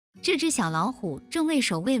这只小老虎正畏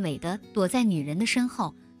首畏尾地躲在女人的身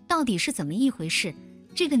后，到底是怎么一回事？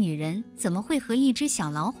这个女人怎么会和一只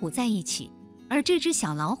小老虎在一起？而这只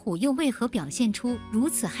小老虎又为何表现出如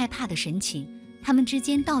此害怕的神情？他们之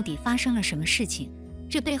间到底发生了什么事情？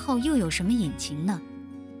这背后又有什么隐情呢？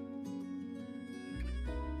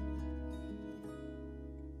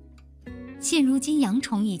现如今养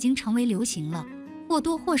宠已经成为流行了，或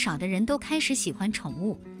多或少的人都开始喜欢宠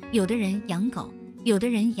物，有的人养狗，有的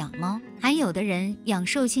人养猫，还有的人养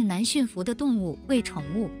兽性难驯服的动物为宠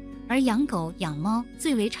物。而养狗养猫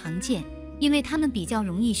最为常见，因为它们比较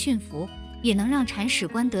容易驯服，也能让铲屎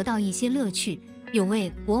官得到一些乐趣。有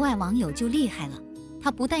位国外网友就厉害了，他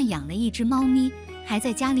不但养了一只猫咪，还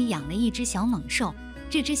在家里养了一只小猛兽。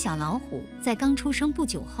这只小老虎在刚出生不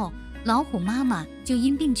久后，老虎妈妈就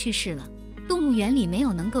因病去世了。动物园里没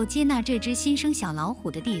有能够接纳这只新生小老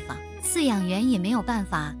虎的地方，饲养员也没有办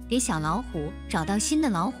法给小老虎找到新的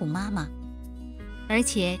老虎妈妈，而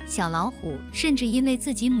且小老虎甚至因为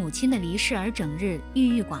自己母亲的离世而整日郁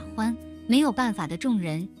郁寡欢。没有办法的众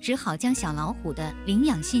人只好将小老虎的领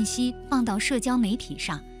养信息放到社交媒体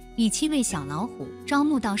上，以期为小老虎招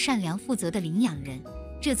募到善良负责的领养人。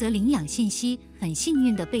这则领养信息很幸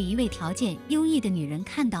运地被一位条件优异的女人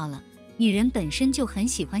看到了。女人本身就很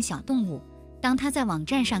喜欢小动物，当她在网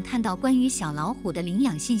站上看到关于小老虎的领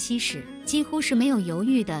养信息时，几乎是没有犹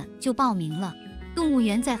豫的就报名了。动物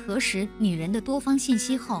园在核实女人的多方信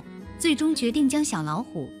息后，最终决定将小老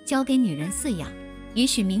虎交给女人饲养。也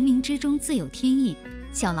许冥冥之中自有天意，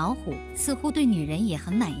小老虎似乎对女人也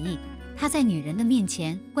很满意，它在女人的面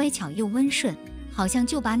前乖巧又温顺，好像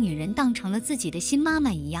就把女人当成了自己的新妈妈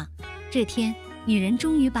一样。这天，女人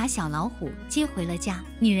终于把小老虎接回了家。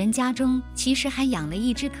女人家中其实还养了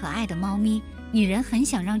一只可爱的猫咪，女人很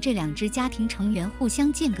想让这两只家庭成员互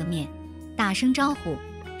相见个面，打声招呼。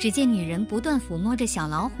只见女人不断抚摸着小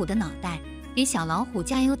老虎的脑袋，给小老虎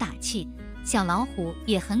加油打气。小老虎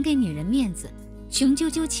也很给女人面子，雄赳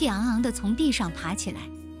赳气昂昂地从地上爬起来，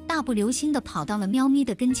大步流星地跑到了喵咪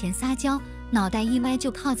的跟前撒娇，脑袋一歪就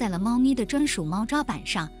靠在了猫咪的专属猫抓板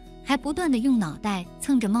上，还不断地用脑袋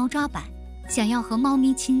蹭着猫抓板，想要和猫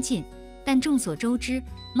咪亲近。但众所周知，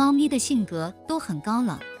猫咪的性格都很高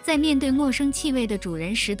冷，在面对陌生气味的主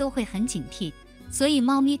人时都会很警惕，所以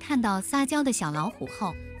猫咪看到撒娇的小老虎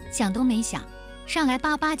后，想都没想，上来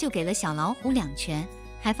巴巴就给了小老虎2拳，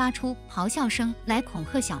还发出咆哮声来恐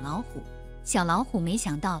吓小老虎。小老虎没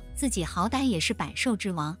想到自己好歹也是百兽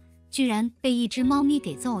之王，居然被一只猫咪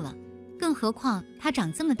给揍了，更何况它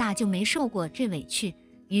长这么大就没受过这委屈。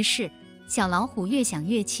于是小老虎越想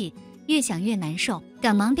越气，越想越难受，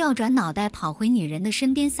赶忙调转脑袋跑回女人的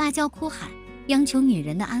身边撒娇哭喊，央求女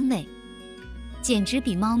人的安慰，简直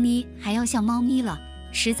比猫咪还要像猫咪了，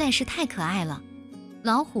实在是太可爱了。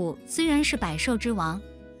老虎虽然是百兽之王，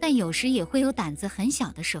但有时也会有胆子很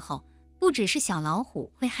小的时候，不只是小老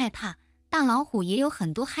虎会害怕，大老虎也有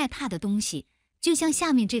很多害怕的东西。就像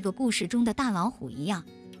下面这个故事中的大老虎一样，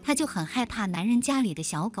他就很害怕男人家里的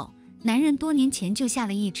小狗。男人多年前救下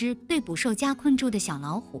了一只被捕兽夹困住的小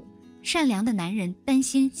老虎，善良的男人担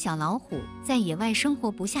心小老虎在野外生活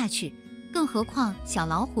不下去，更何况小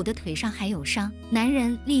老虎的腿上还有伤，男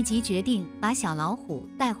人立即决定把小老虎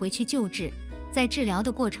带回去救治。在治疗的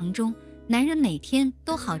过程中，男人每天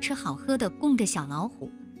都好吃好喝地供着小老虎，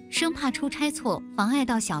生怕出差错妨碍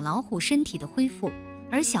到小老虎身体的恢复，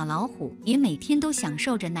而小老虎也每天都享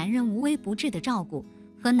受着男人无微不至的照顾，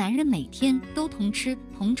和男人每天都同吃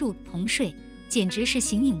同住同睡，简直是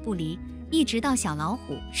形影不离。一直到小老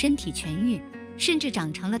虎身体痊愈，甚至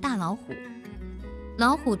长成了大老虎，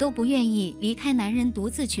老虎都不愿意离开男人独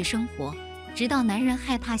自去生活。直到男人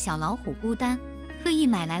害怕小老虎孤单，特意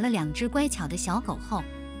买来了2只乖巧的小狗后，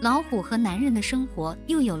老虎和男人的生活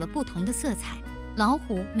又有了不同的色彩。老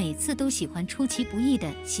虎每次都喜欢出其不意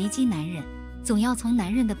地袭击男人，总要从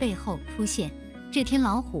男人的背后出现。这天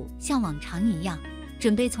老虎像往常一样，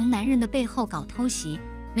准备从男人的背后搞偷袭，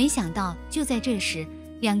没想到就在这时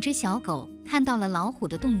，2只小狗看到了老虎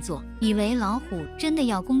的动作，以为老虎真的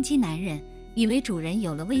要攻击男人，以为主人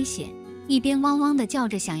有了危险，一边汪汪地叫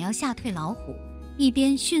着想要吓退老虎，一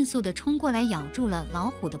边迅速地冲过来咬住了老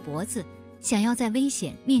虎的脖子，想要在危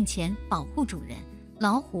险面前保护主人。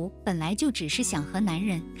老虎本来就只是想和男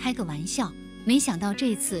人开个玩笑，没想到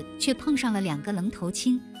这次却碰上了2个愣头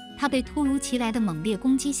青，它被突如其来的猛烈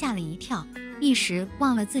攻击吓了一跳，一时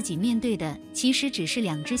忘了自己面对的其实只是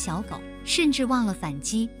2只小狗，甚至忘了反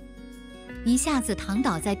击，一下子躺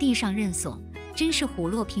倒在地上认怂，真是虎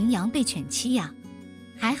落平阳被犬欺呀！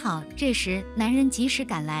还好这时男人及时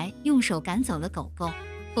赶来，用手赶走了狗狗，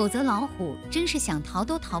否则老虎真是想逃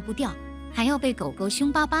都逃不掉，还要被狗狗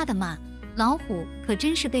凶巴巴的骂。老虎可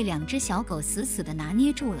真是被2只小狗死死地拿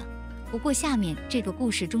捏住了。不过下面这个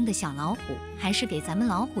故事中的小老虎还是给咱们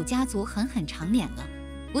老虎家族狠狠长脸了，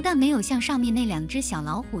不但没有像上面那2只小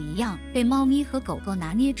老虎一样被猫咪和狗狗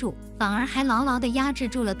拿捏住，反而还牢牢地压制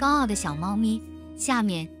住了高傲的小猫咪。下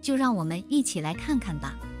面就让我们一起来看看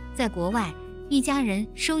吧。在国外，一家人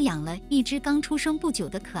收养了一只刚出生不久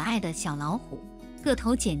的可爱的小老虎，个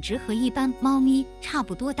头简直和一般猫咪差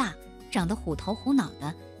不多大，长得虎头虎脑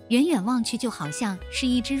的，远远望去就好像是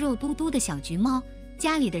一只肉嘟嘟的小橘猫。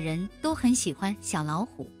家里的人都很喜欢小老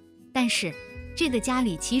虎，但是这个家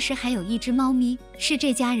里其实还有一只猫咪，是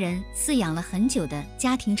这家人饲养了很久的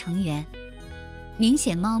家庭成员。明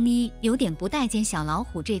显猫咪有点不待见小老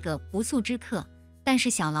虎这个不速之客，但是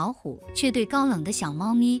小老虎却对高冷的小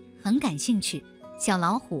猫咪很感兴趣。小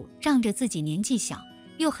老虎仗着自己年纪小，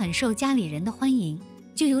又很受家里人的欢迎，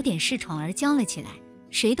就有点恃宠而骄了起来，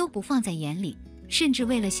谁都不放在眼里，甚至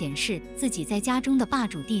为了显示自己在家中的霸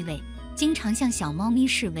主地位，经常向小猫咪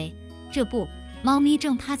示威。这不，猫咪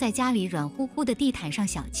正趴在家里软乎乎的地毯上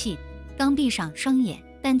小憩，刚闭上双眼，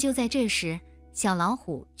但就在这时，小老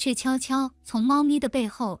虎却悄悄从猫咪的背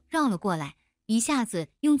后绕了过来，一下子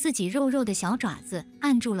用自己肉肉的小爪子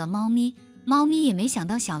按住了猫咪。猫咪也没想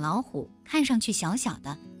到小老虎看上去小小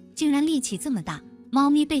的，竟然力气这么大。猫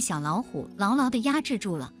咪被小老虎牢牢地压制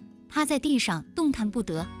住了，趴在地上动弹不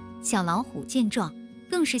得。小老虎见状，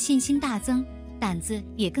更是信心大增，胆子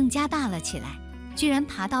也更加大了起来，居然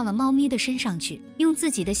爬到了猫咪的身上去，用自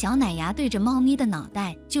己的小奶牙对着猫咪的脑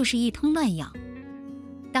袋就是一通乱咬。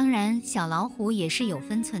当然，小老虎也是有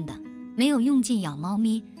分寸的，没有用劲咬猫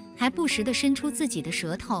咪，还不时地伸出自己的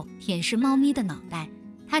舌头舔舐猫咪的脑袋。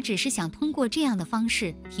他只是想通过这样的方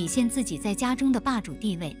式体现自己在家中的霸主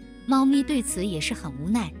地位。猫咪对此也是很无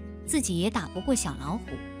奈，自己也打不过小老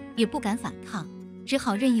虎，也不敢反抗，只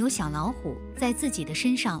好任由小老虎在自己的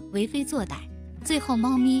身上为非作歹。最后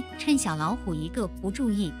猫咪趁小老虎一个不注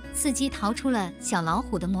意，伺机逃出了小老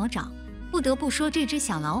虎的魔爪。不得不说，这只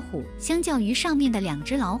小老虎相较于上面的2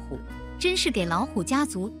只老虎，真是给老虎家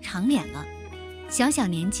族长脸了。小小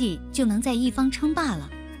年纪就能在一方称霸了，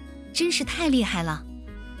真是太厉害了。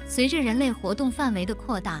随着人类活动范围的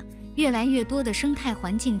扩大，越来越多的生态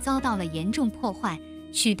环境遭到了严重破坏，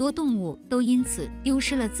许多动物都因此丢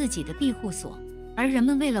失了自己的庇护所，而人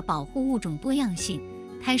们为了保护物种多样性，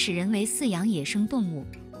开始人为饲养野生动物，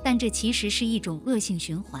但这其实是一种恶性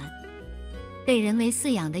循环。被人为饲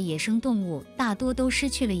养的野生动物大多都失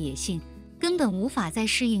去了野性，根本无法再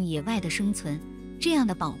适应野外的生存，这样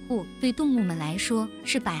的保护对动物们来说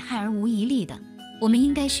是百害而无一利的。我们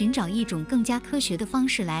应该寻找一种更加科学的方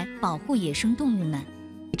式来保护野生动物们。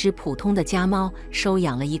一只普通的家猫收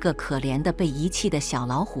养了一个可怜的被遗弃的小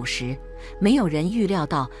老虎时，没有人预料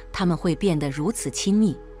到它们会变得如此亲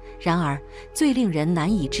密。然而，最令人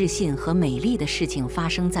难以置信和美丽的事情发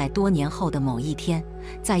生在多年后的某一天，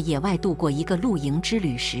在野外度过一个露营之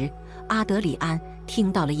旅时，阿德里安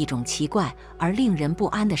听到了一种奇怪而令人不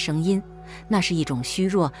安的声音。那是一种虚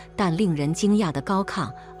弱但令人惊讶的高亢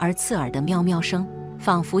而刺耳的喵喵声，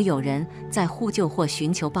仿佛有人在呼救或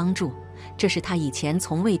寻求帮助。这是他以前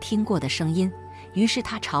从未听过的声音，于是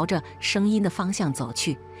他朝着声音的方向走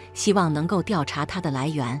去，希望能够调查它的来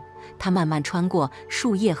源。他慢慢穿过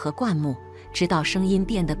树叶和灌木，直到声音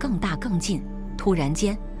变得更大更近。突然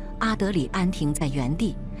间，阿德里安停在原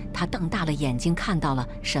地，他瞪大了眼睛，看到了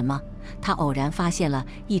什么？他偶然发现了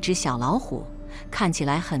一只小老虎，看起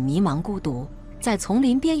来很迷茫孤独。在丛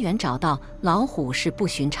林边缘找到老虎是不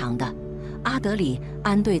寻常的。阿德里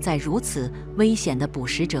安对在如此危险的捕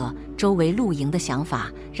食者周围露营的想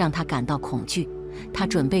法让他感到恐惧。他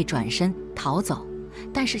准备转身逃走，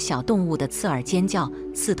但是小动物的刺耳尖叫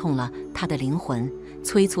刺痛了他的灵魂，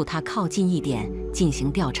催促他靠近一点进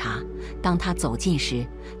行调查。当他走近时，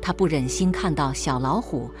他不忍心看到小老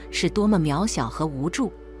虎是多么渺小和无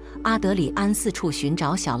助。阿德里安四处寻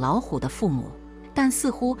找小老虎的父母，但似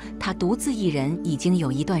乎他独自一人已经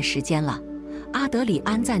有一段时间了。阿德里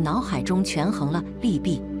安在脑海中权衡了利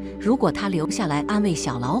弊，如果他留下来安慰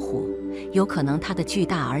小老虎，有可能他的巨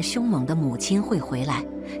大而凶猛的母亲会回来，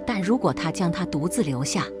但如果他将他独自留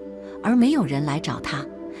下，而没有人来找他，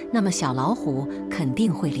那么小老虎肯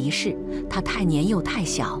定会离世。他太年幼太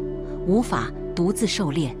小，无法独自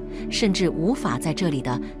狩猎，甚至无法在这里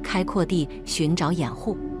的开阔地寻找掩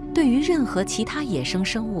护。对于任何其他野生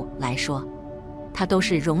生物来说，它都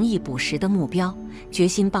是容易捕食的目标。决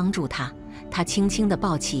心帮助它，他轻轻地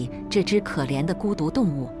抱起这只可怜的孤独动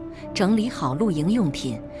物，整理好露营用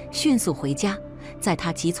品，迅速回家。在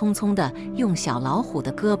他急匆匆地用小老虎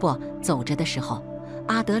的胳膊走着的时候，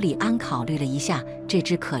阿德里安考虑了一下这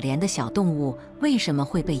只可怜的小动物为什么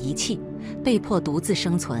会被遗弃，被迫独自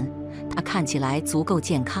生存。他看起来足够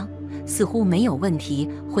健康，似乎没有问题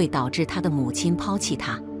会导致他的母亲抛弃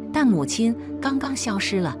他。但母亲刚刚消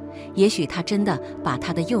失了，也许他真的把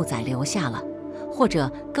他的幼崽留下了，或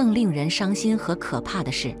者更令人伤心和可怕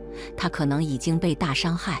的是，他可能已经被大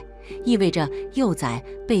伤害，意味着幼崽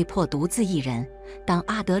被迫独自一人。当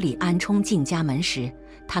阿德里安冲进家门时，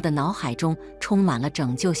他的脑海中充满了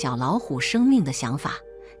拯救小老虎生命的想法。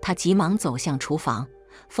他急忙走向厨房，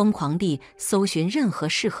疯狂地搜寻任何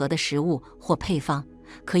适合的食物或配方，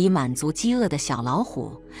可以满足饥饿的小老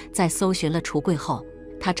虎。在搜寻了橱柜后，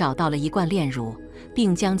他找到了一罐炼乳，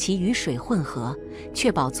并将其与水混合，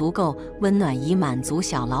确保足够温暖以满足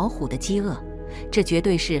小老虎的饥饿。这绝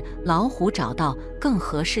对是老虎找到更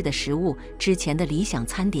合适的食物之前的理想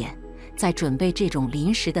餐点。在准备这种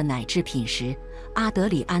临时的奶制品时，阿德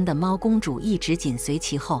里安的猫公主一直紧随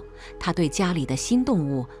其后。她对家里的新动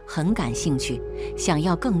物很感兴趣，想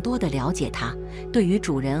要更多的了解它。对于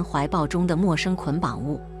主人怀抱中的陌生捆绑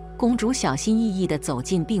物，公主小心翼翼地走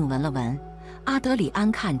近并闻了闻。阿德里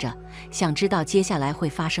安看着，想知道接下来会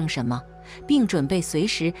发生什么，并准备随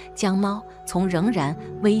时将猫从仍然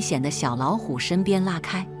危险的小老虎身边拉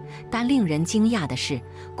开。但令人惊讶的是，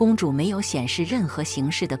公主没有显示任何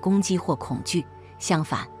形式的攻击或恐惧，相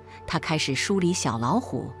反，她开始梳理小老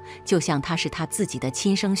虎，就像它是她自己的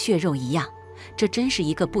亲生血肉一样。这真是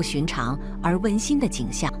一个不寻常而温馨的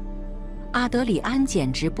景象。阿德里安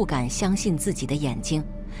简直不敢相信自己的眼睛。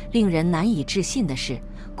令人难以置信的是，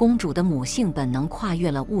公主的母性本能跨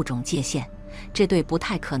越了物种界限。这对不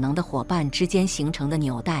太可能的伙伴之间形成的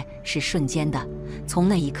纽带是瞬间的。从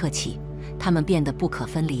那一刻起，他们变得不可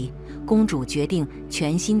分离。公主决定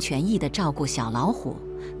全心全意地照顾小老虎，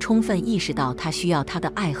充分意识到它需要她的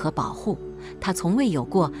爱和保护。她从未有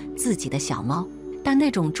过自己的小猫，但那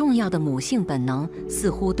种重要的母性本能似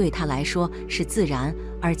乎对她来说是自然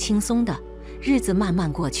而轻松的。日子慢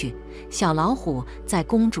慢过去，小老虎在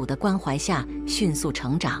公主的关怀下迅速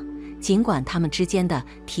成长。尽管它们之间的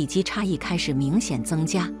体积差异开始明显增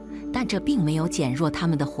加，但这并没有减弱它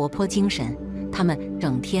们的活泼精神。它们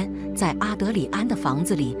整天在阿德里安的房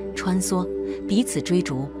子里穿梭，彼此追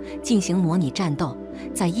逐，进行模拟战斗。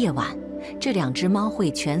在夜晚，这两只猫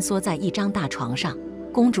会蜷缩在一张大床上，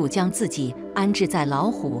公主将自己安置在老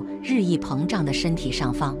虎日益膨胀的身体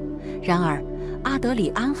上方。然而，阿德里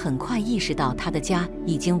安很快意识到他的家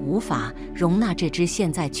已经无法容纳这只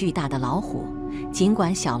现在巨大的老虎。尽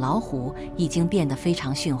管小老虎已经变得非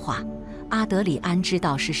常驯化，阿德里安知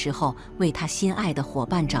道是时候为他心爱的伙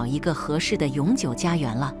伴找一个合适的永久家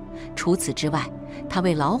园了。除此之外，他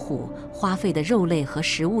为老虎花费的肉类和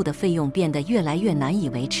食物的费用变得越来越难以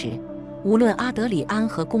维持。无论阿德里安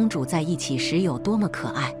和公主在一起时有多么可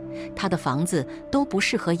爱，他的房子都不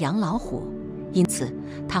适合养老虎。因此，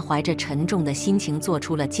他怀着沉重的心情做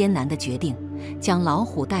出了艰难的决定，将老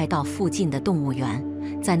虎带到附近的动物园。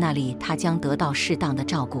在那里，他将得到适当的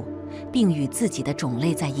照顾，并与自己的种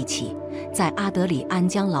类在一起。在阿德里安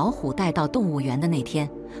将老虎带到动物园的那天，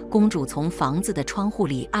公主从房子的窗户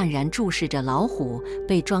里黯然注视着老虎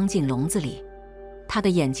被装进笼子里。她的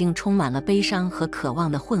眼睛充满了悲伤和渴望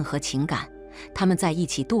的混合情感。他们在一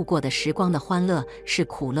起度过的时光的欢乐是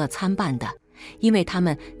苦乐参半的，因为他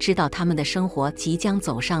们知道他们的生活即将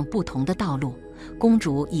走上不同的道路。公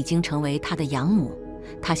主已经成为他的养母，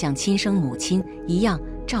她像亲生母亲一样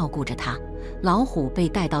照顾着他。老虎被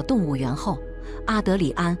带到动物园后，阿德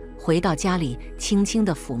里安回到家里，轻轻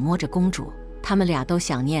地抚摸着公主。他们俩都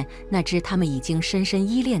想念那只他们已经深深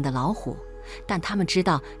依恋的老虎，但他们知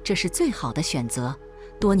道这是最好的选择。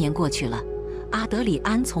多年过去了，阿德里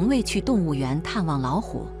安从未去动物园探望老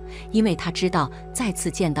虎，因为他知道再次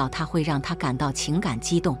见到它会让他感到情感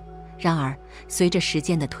激动。然而，随着时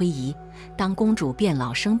间的推移，当公主变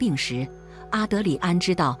老生病时，阿德里安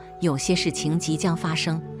知道有些事情即将发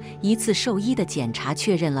生。一次兽医的检查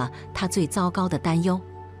确认了他最糟糕的担忧：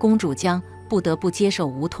公主将不得不接受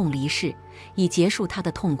无痛离世，以结束她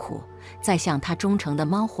的痛苦。在向她忠诚的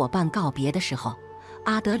猫伙伴告别的时候，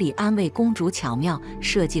阿德里安为公主巧妙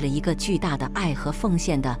设计了一个巨大的爱和奉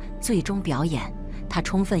献的最终表演。他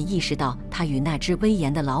充分意识到他与那只威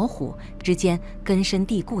严的老虎之间根深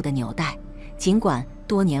蒂固的纽带。尽管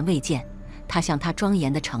多年未见，他向他庄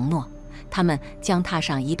严地承诺，他们将踏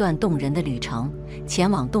上一段动人的旅程，前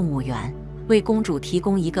往动物园，为公主提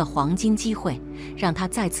供一个黄金机会，让她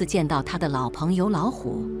再次见到她的老朋友老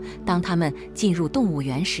虎。当他们进入动物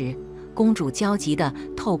园时，公主焦急地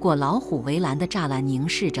透过老虎围栏的栅栏凝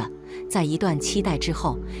视着。在一段期待之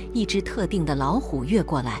后，一只特定的老虎跃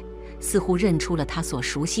过来，似乎认出了她所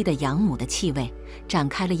熟悉的养母的气味，展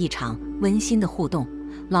开了一场温馨的互动。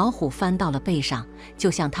老虎翻到了背上，就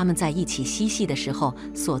像他们在一起嬉戏的时候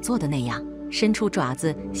所做的那样。伸出爪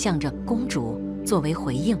子向着公主作为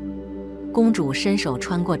回应。公主伸手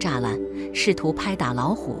穿过栅栏，试图拍打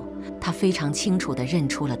老虎，她非常清楚地认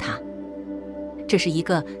出了它。这是一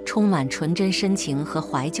个充满纯真深情和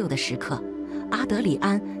怀旧的时刻。阿德里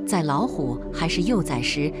安在老虎还是幼崽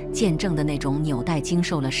时见证的那种纽带，经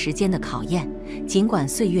受了时间的考验。尽管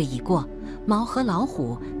岁月已过，猫和老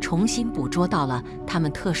虎重新捕捉到了它们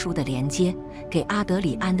特殊的连接，给阿德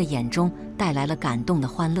里安的眼中带来了感动的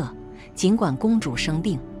欢乐。尽管公主生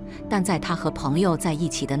病，但在她和朋友在一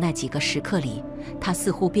起的那几个时刻里，她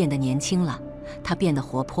似乎变得年轻了。她变得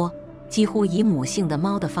活泼，几乎以母性的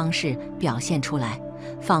猫的方式表现出来，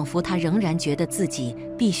仿佛她仍然觉得自己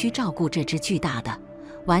必须照顾这只巨大的、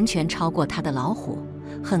完全超过她的老虎。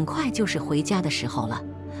很快就是回家的时候了。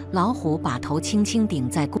老虎把头轻轻顶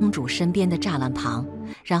在公主身边的栅栏旁，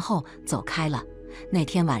然后走开了。那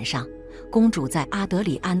天晚上，公主在阿德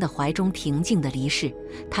里安的怀中平静地离世。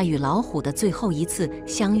她与老虎的最后一次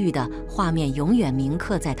相遇的画面永远铭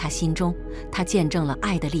刻在她心中。她见证了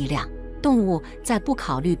爱的力量，动物在不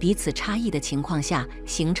考虑彼此差异的情况下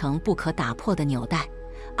形成不可打破的纽带。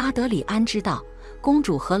阿德里安知道，公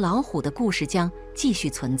主和老虎的故事将继续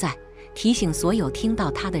存在，提醒所有听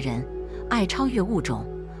到它的人，爱超越物种。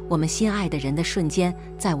我们心爱的人的瞬间，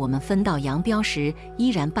在我们分道扬镳时依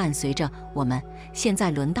然伴随着我们。现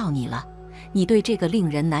在轮到你了，你对这个令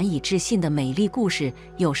人难以置信的美丽故事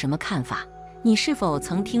有什么看法？你是否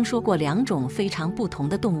曾听说过两种非常不同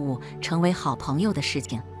的动物成为好朋友的事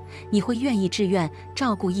情？你会愿意志愿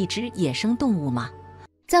照顾一只野生动物吗？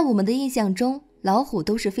在我们的印象中，老虎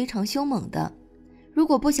都是非常凶猛的，如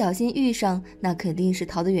果不小心遇上，那肯定是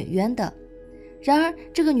逃得远远的。然而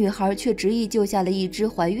这个女孩却执意救下了一只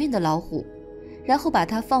怀孕的老虎，然后把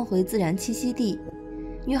它放回自然栖息地。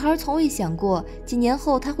女孩从未想过几年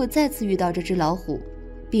后她会再次遇到这只老虎，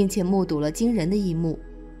并且目睹了惊人的一幕。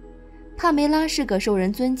帕梅拉是个受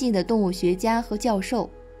人尊敬的动物学家和教授，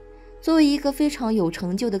作为一个非常有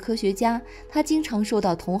成就的科学家，她经常受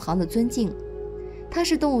到同行的尊敬。她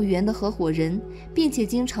是动物园的合伙人，并且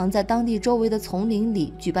经常在当地周围的丛林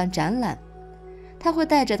里举办展览。他会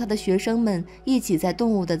带着他的学生们一起在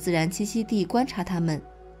动物的自然栖息地观察它们。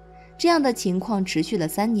这样的情况持续了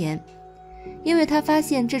3年，因为他发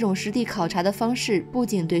现这种实地考察的方式不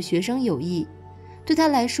仅对学生有益，对他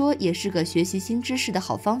来说也是个学习新知识的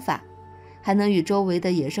好方法，还能与周围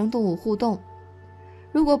的野生动物互动。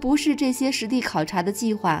如果不是这些实地考察的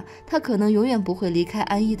计划，他可能永远不会离开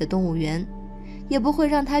安逸的动物园，也不会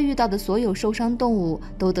让他遇到的所有受伤动物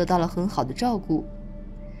都得到了很好的照顾。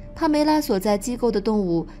帕梅拉所在机构的动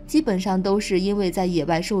物基本上都是因为在野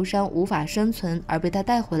外受伤无法生存而被他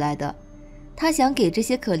带回来的。他想给这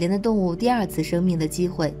些可怜的动物第2次生命的机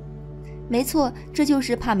会。没错，这就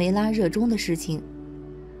是帕梅拉热衷的事情。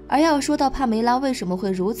而要说到帕梅拉为什么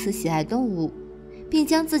会如此喜爱动物，并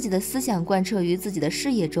将自己的思想贯彻于自己的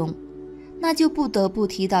事业中，那就不得不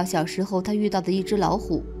提到小时候他遇到的一只老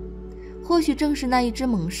虎。或许正是那一只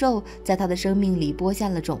猛兽在他的生命里播下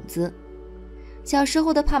了种子。小时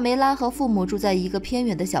候的帕梅拉和父母住在一个偏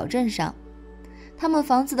远的小镇上，他们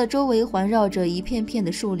房子的周围环绕着一片片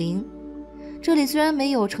的树林。这里虽然没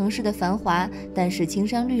有城市的繁华，但是青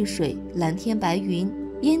山绿水，蓝天白云，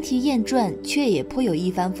莺啼燕啭，却也颇有一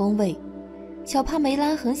番风味。小帕梅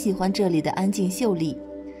拉很喜欢这里的安静秀丽，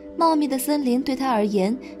茂密的森林对她而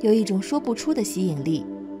言有一种说不出的吸引力。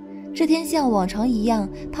这天像往常一样，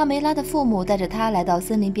帕梅拉的父母带着她来到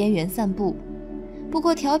森林边缘散步。不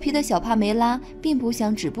过调皮的小帕梅拉并不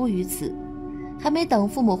想止步于此，还没等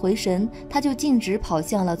父母回神，她就径直跑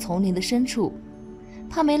向了丛林的深处。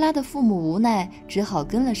帕梅拉的父母无奈，只好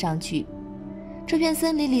跟了上去。这片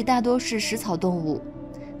森林里大多是食草动物，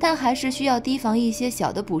但还是需要提防一些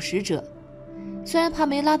小的捕食者。虽然帕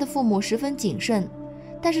梅拉的父母十分谨慎，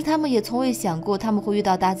但是他们也从未想过他们会遇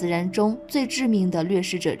到大自然中最致命的掠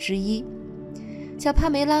食者之一。小帕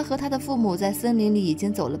梅拉和他的父母在森林里已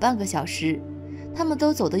经走了半个小时，他们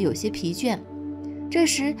都走得有些疲倦。这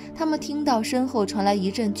时他们听到身后传来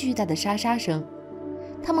一阵巨大的沙沙声，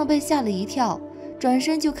他们被吓了一跳，转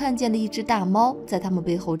身就看见了一只大猫在他们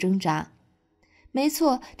背后挣扎。没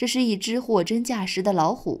错，这是一只货真价实的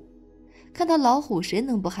老虎。看到老虎，谁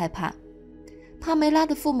能不害怕？帕梅拉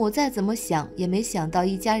的父母再怎么想也没想到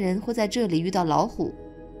一家人会在这里遇到老虎。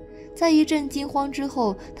在一阵惊慌之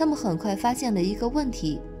后，他们很快发现了一个问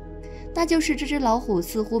题，那就是这只老虎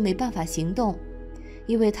似乎没办法行动，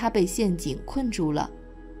因为它被陷阱困住了。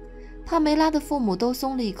帕梅拉的父母都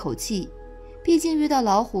松了一口气，毕竟遇到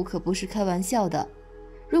老虎可不是开玩笑的。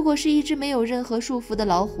如果是一只没有任何束缚的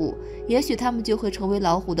老虎，也许他们就会成为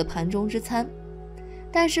老虎的盘中之餐。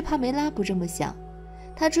但是帕梅拉不这么想，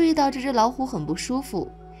她注意到这只老虎很不舒服，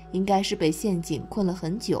应该是被陷阱困了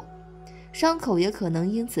很久，伤口也可能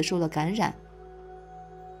因此受了感染。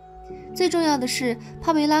最重要的是，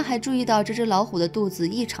帕梅拉还注意到这只老虎的肚子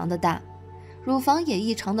异常的大，乳房也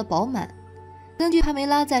异常的饱满。根据帕梅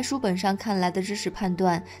拉在书本上看来的知识判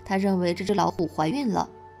断，她认为这只老虎怀孕了。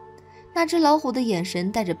那只老虎的眼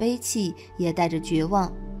神带着悲戚，也带着绝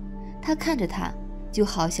望，它看着她，就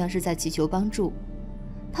好像是在祈求帮助。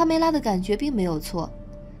帕梅拉的感觉并没有错，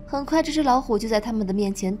很快这只老虎就在他们的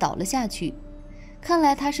面前倒了下去，看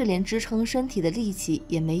来它是连支撑身体的力气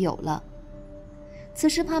也没有了。此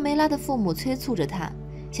时帕梅拉的父母催促着她，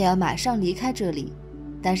想要马上离开这里，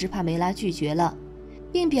但是帕梅拉拒绝了，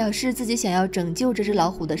并表示自己想要拯救这只老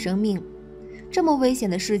虎的生命。这么危险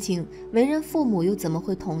的事情，为人父母又怎么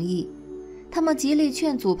会同意？他们极力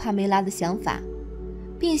劝阻帕梅拉的想法，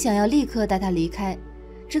并想要立刻带她离开，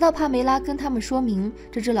直到帕梅拉跟他们说明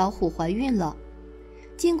这只老虎怀孕了。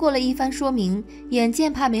经过了一番说明，眼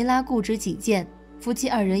见帕梅拉固执己见，夫妻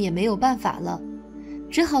二人也没有办法了，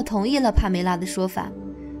只好同意了帕梅拉的说法。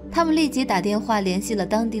他们立即打电话联系了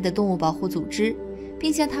当地的动物保护组织，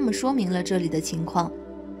并向他们说明了这里的情况。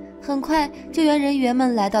很快，救援人员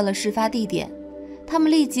们来到了事发地点，他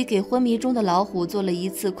们立即给昏迷中的老虎做了一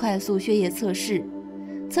次快速血液测试。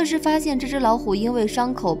测试发现，这只老虎因为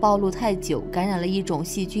伤口暴露太久，感染了一种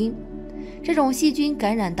细菌，这种细菌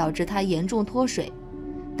感染导致它严重脱水。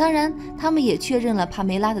当然，他们也确认了帕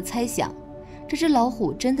梅拉的猜想，这只老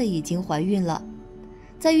虎真的已经怀孕了。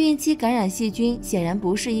在孕期感染细菌显然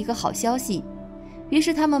不是一个好消息，于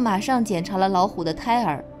是他们马上检查了老虎的胎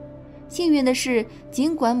儿。幸运的是，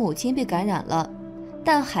尽管母亲被感染了，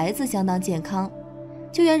但孩子相当健康。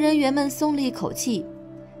救援人员们松了一口气，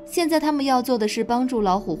现在他们要做的是帮助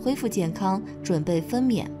老虎恢复健康，准备分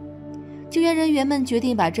娩。救援人员们决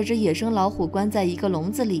定把这只野生老虎关在一个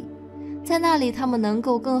笼子里，在那里他们能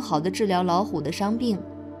够更好地治疗老虎的伤病，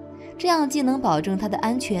这样既能保证它的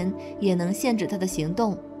安全，也能限制它的行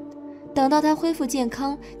动。等到它恢复健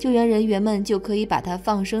康，救援人员们就可以把它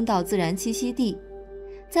放生到自然栖息地，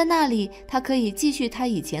在那里它可以继续它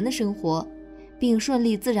以前的生活，并顺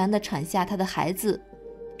利自然地产下它的孩子。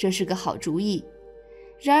这是个好主意。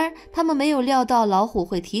然而他们没有料到老虎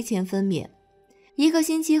会提前分娩。1个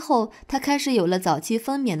星期后，它开始有了早期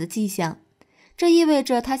分娩的迹象，这意味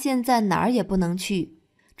着它现在哪儿也不能去，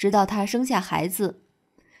直到它生下孩子。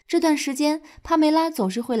这段时间，帕梅拉总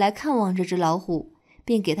是会来看望这只老虎，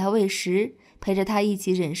并给它喂食，陪着它一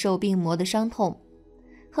起忍受病魔的伤痛。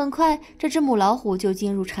很快，这只母老虎就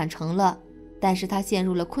进入产程了，但是它陷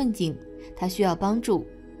入了困境，它需要帮助。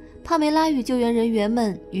帕梅拉与救援人员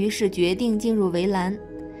们于是决定进入围栏，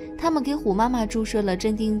他们给虎妈妈注射了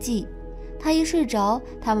镇定剂，她一睡着，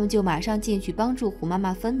他们就马上进去帮助虎妈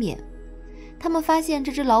妈分娩。他们发现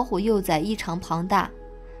这只老虎幼崽异常庞大，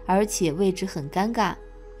而且位置很尴尬，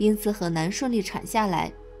因此很难顺利产下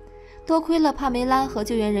来。多亏了帕梅拉和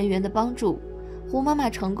救援人员的帮助，虎妈妈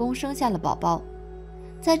成功生下了宝宝。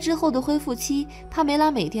在之后的恢复期，帕梅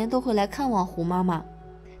拉每天都会来看望虎妈妈，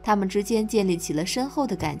他们之间建立起了深厚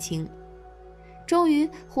的感情。终于，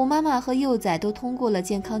虎妈妈和幼崽都通过了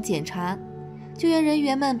健康检查，救援人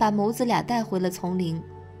员们把母子俩带回了丛林，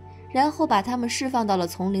然后把他们释放到了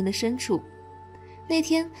丛林的深处。那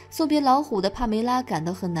天送别老虎的帕梅拉感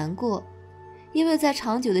到很难过，因为在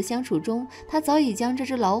长久的相处中，她早已将这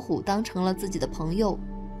只老虎当成了自己的朋友。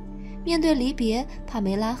面对离别，帕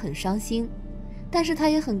梅拉很伤心，但是她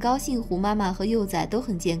也很高兴虎妈妈和幼崽都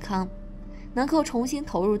很健康，能够重新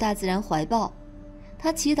投入大自然怀抱。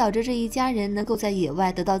她祈祷着这一家人能够在野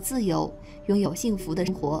外得到自由，拥有幸福的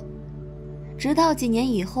生活。直到几年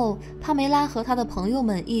以后，帕梅拉和她的朋友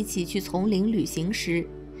们一起去丛林旅行时，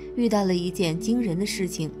遇到了一件惊人的事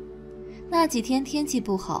情。那几天天气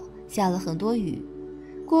不好，下了很多雨，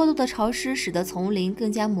过度的潮湿使得丛林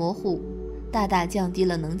更加模糊，大大降低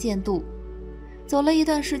了能见度。走了一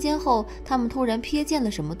段时间后，他们突然瞥见了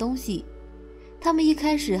什么东西。他们一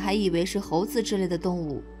开始还以为是猴子之类的动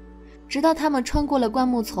物，直到他们穿过了灌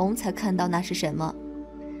木丛才看到那是什么。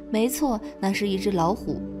没错，那是一只老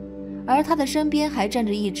虎，而它的身边还站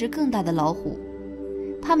着一只更大的老虎。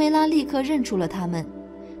帕梅拉立刻认出了它们，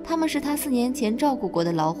它们是她4年前照顾过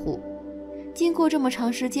的老虎。经过这么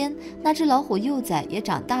长时间，那只老虎幼崽也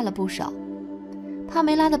长大了不少。帕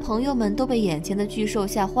梅拉的朋友们都被眼前的巨兽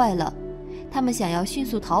吓坏了，他们想要迅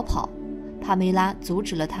速逃跑，帕梅拉阻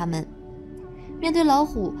止了他们。面对老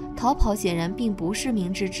虎，逃跑显然并不是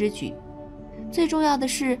明智之举。最重要的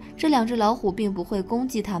是，这2只老虎并不会攻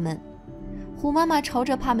击他们。虎妈妈朝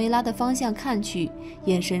着帕梅拉的方向看去，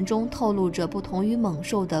眼神中透露着不同于猛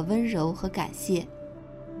兽的温柔和感谢。